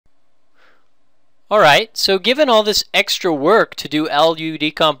Alright, so given all this extra work to do LU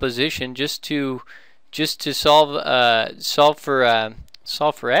decomposition just to solve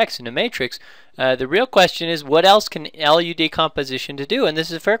for x in a matrix, the real question is, what else can LU decomposition to do? And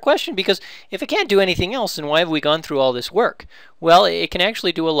this is a fair question, because if it can't do anything else, then why have we gone through all this work? Well, it can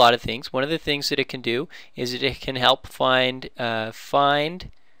actually do a lot of things. One of the things that it can do is that it can help find A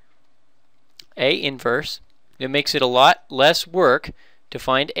inverse. It makes it a lot less work to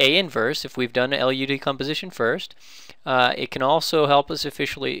find A inverse if we've done LU decomposition first. It can also help us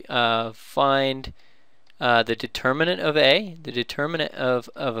officially find the determinant of A, the determinant of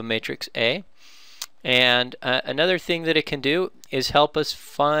a matrix A. And another thing that it can do is help us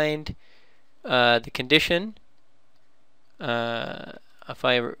find the condition. If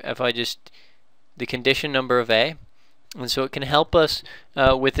I just the condition number of A, and so it can help us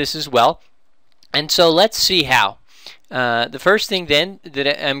with this as well. And so let's see how. The first thing then that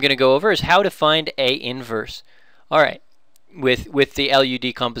I'm going to go over is how to find A inverse. All right, with the LU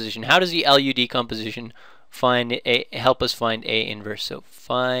decomposition, how does the LU decomposition help us find A inverse? So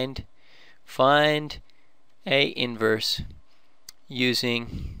find A inverse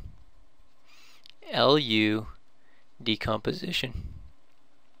using LU decomposition.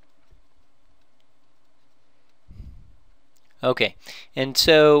 Okay, and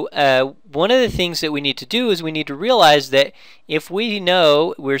so one of the things that we need to do is we need to realize that if we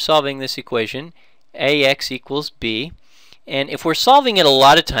know we're solving this equation, AX equals B, and if we're solving it a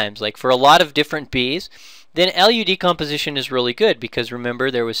lot of times, like for a lot of different B's, then LU decomposition is really good, because remember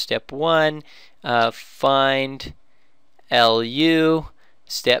there was step 1, find LU,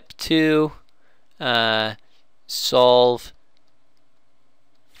 step 2, solve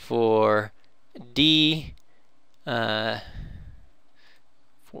for D,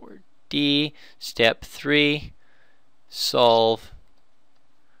 step 3, solve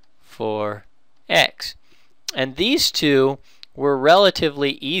for X. And these two were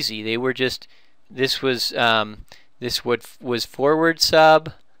relatively easy. They were just, this was forward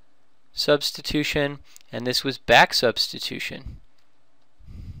substitution, and this was back substitution.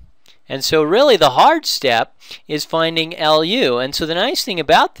 And so really the hard step is finding LU. And so the nice thing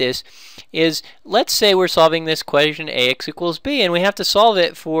about this is, let's say we're solving this equation AX equals B, and we have to solve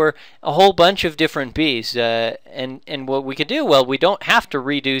it for a whole bunch of different B's. And what we can do, well, we don't have to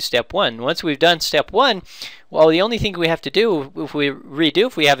redo step 1. Once we've done step 1, well, the only thing we have to do if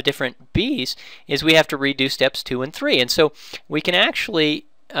we have a different B's is we have to redo steps 2 and 3. And so we can actually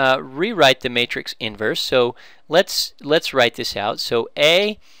rewrite the matrix inverse. So let's write this out. So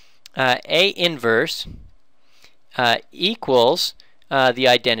A inverse equals the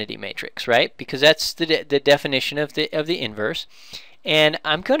identity matrix, right? Because that's the definition of the inverse. And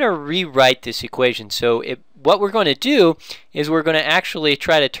I'm going to rewrite this equation. So what we're going to do is we're going to actually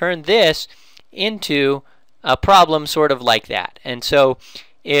try to turn this into a problem sort of like that. And so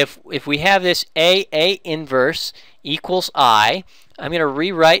if we have this A inverse equals I, I'm going to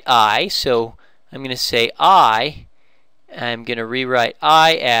rewrite I. So I'm going to say I'm going to rewrite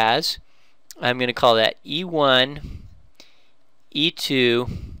I as, I'm going to call that E1,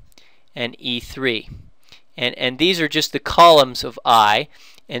 E2, and E3. And these are just the columns of I.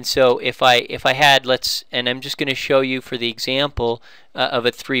 And so if I had, and I'm just going to show you for the example of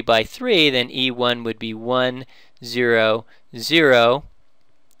a 3 by 3, then E1 would be 1, 0, 0.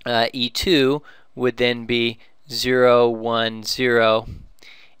 E2 would then be 0, 1, 0.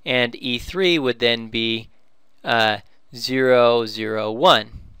 And E3 would then be 0, 0, 1.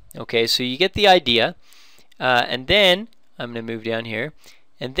 Okay, so you get the idea. And then I'm going to move down here.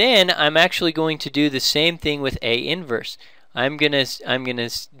 And then I'm actually going to do the same thing with A inverse. I'm gonna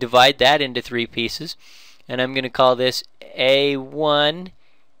divide that into 3 pieces, and I'm gonna call this A1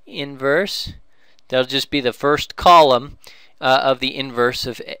 inverse. That'll just be the first column of the inverse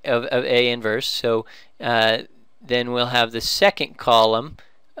of A inverse. So then we'll have the second column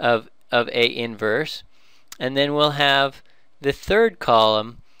of A inverse, and then we'll have the third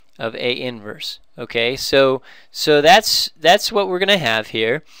column of A inverse. Okay, so that's what we're gonna have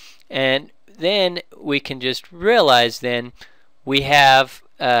here, and then we can just realize then we have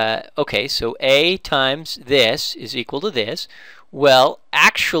okay, so A times this is equal to this. Well,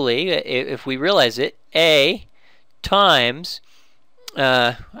 actually, if we realize it, A times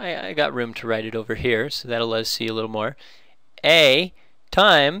I got room to write it over here, so that'll let us see a little more. A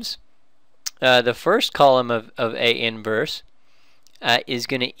times the first column of A inverse is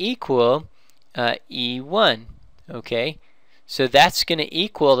going to equal E1. Okay, so that's going to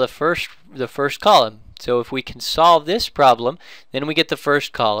equal the first column. So if we can solve this problem, then we get the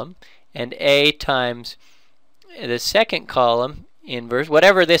first column, and A times the second column inverse,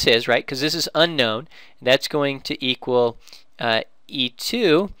 whatever this is, right? Because this is unknown. That's going to equal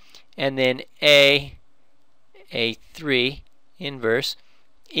E2, and then A3 inverse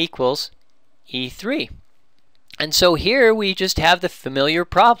equals E3. And so here we just have the familiar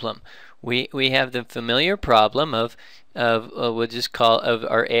problem. We have the familiar problem of we'll just call of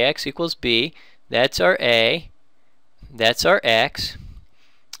our AX equals B. That's our A, that's our X,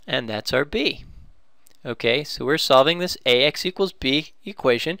 and that's our B. Okay, so we're solving this AX equals B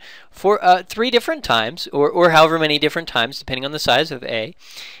equation for 3 different times, or however many different times, depending on the size of A.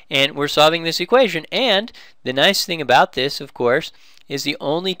 And we're solving this equation. And the nice thing about this, of course, is the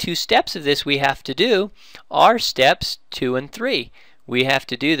only 2 steps of this we have to do are steps 2 and 3. We have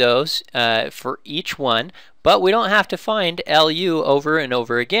to do those for each one, but we don't have to find LU over and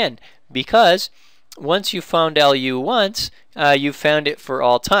over again, because once you found LU once, you found it for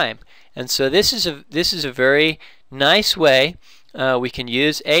all time. And so this is a very nice way we can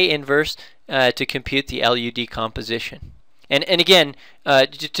use A inverse to compute the LU decomposition. And again,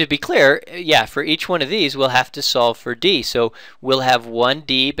 to be clear, yeah, for each one of these we'll have to solve for D. So we'll have one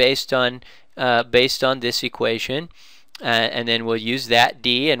D based on this equation, and then we'll use that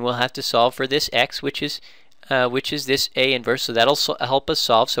D, and we'll have to solve for this X, which is this A inverse. So that'll help us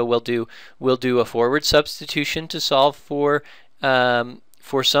solve. So we'll do a forward substitution to solve for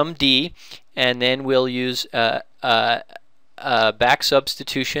some D, and then we'll use back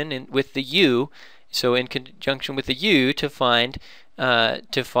substitution with the U, so in conjunction with the U, to find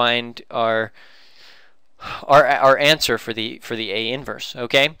our answer for the A inverse.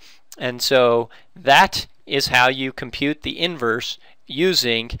 Okay, and so that is how you compute the inverse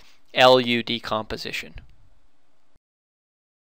using LU decomposition.